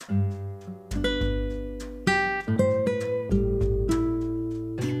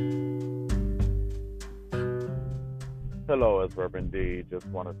Hello, it's Reverend D. Just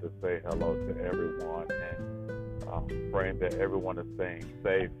wanted to say hello to everyone and praying that everyone is staying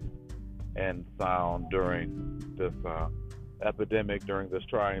safe and sound during this epidemic, during this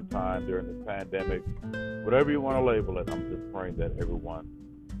trying time, during this pandemic, whatever you want to label it. I'm just praying that everyone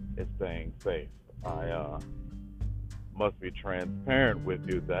is staying safe. I must be transparent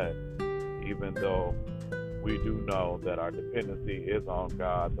with you that even though we do know that our dependency is on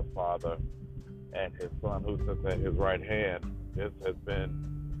God the Father and His Son who sits at His right hand, this has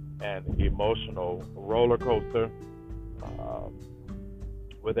been an emotional roller coaster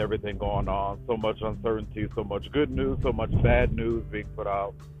with everything going on. So much uncertainty, so much good news, so much bad news being put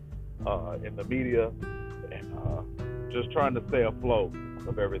out in the media, and just trying to stay afloat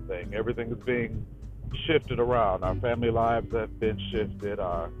of everything. Everything is being shifted around. Our family lives have been shifted,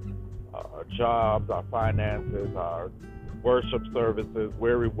 our jobs, our finances, our worship services,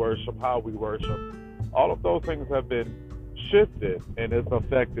 where we worship, how we worship. All of those things have been shifted, and it's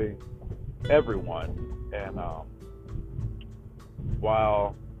affecting everyone. And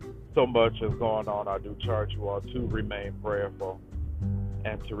while so much is going on, I do charge you all to remain prayerful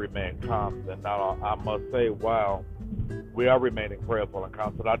and to remain constant. Now, I must say, while we are remaining prayerful and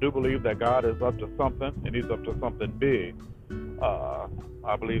constant, I do believe that God is up to something, and He's up to something big.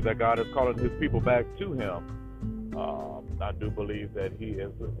 I believe that God is calling His people back to Him. I do believe that He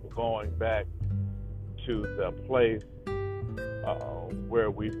is going back to the place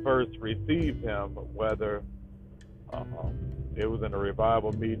where we first received Him, whether it was in a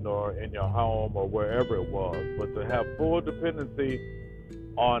revival meeting or in your home or wherever it was, but to have full dependency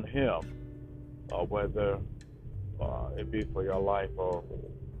on Him, whether it be for your life or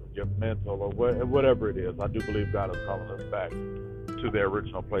your mental or whatever it is. I do believe God is calling us back to the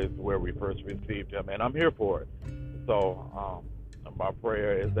original place where we first received Him, and I'm here for it. So my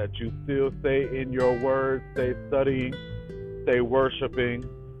prayer is that you still stay in your word, stay studying, stay worshiping.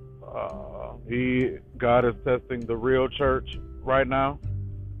 God is testing the real church right now,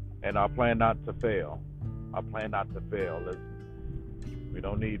 and I plan not to fail. I plan not to fail. We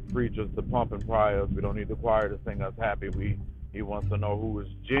don't need preachers to pump and pry us. We don't need the choir to sing us happy. He wants to know who is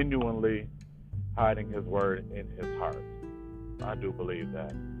genuinely hiding His word in his heart. I do believe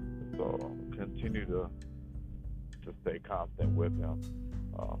that. So continue to stay constant with Him.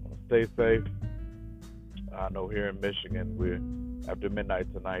 Stay safe. I know here in Michigan, after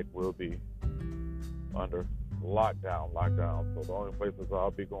midnight tonight, we'll be under lockdown. So the only places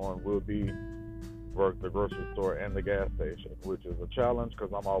I'll be going will be work, the grocery store, and the gas station, which is a challenge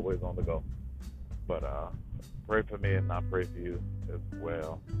because I'm always on the go. But pray for me, and I pray for you as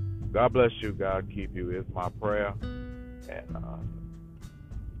well. God bless you. God keep you is my prayer. And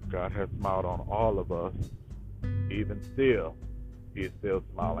God has smiled on all of us. Even still, He is still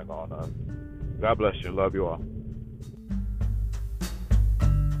smiling on us. God bless you. Love you all.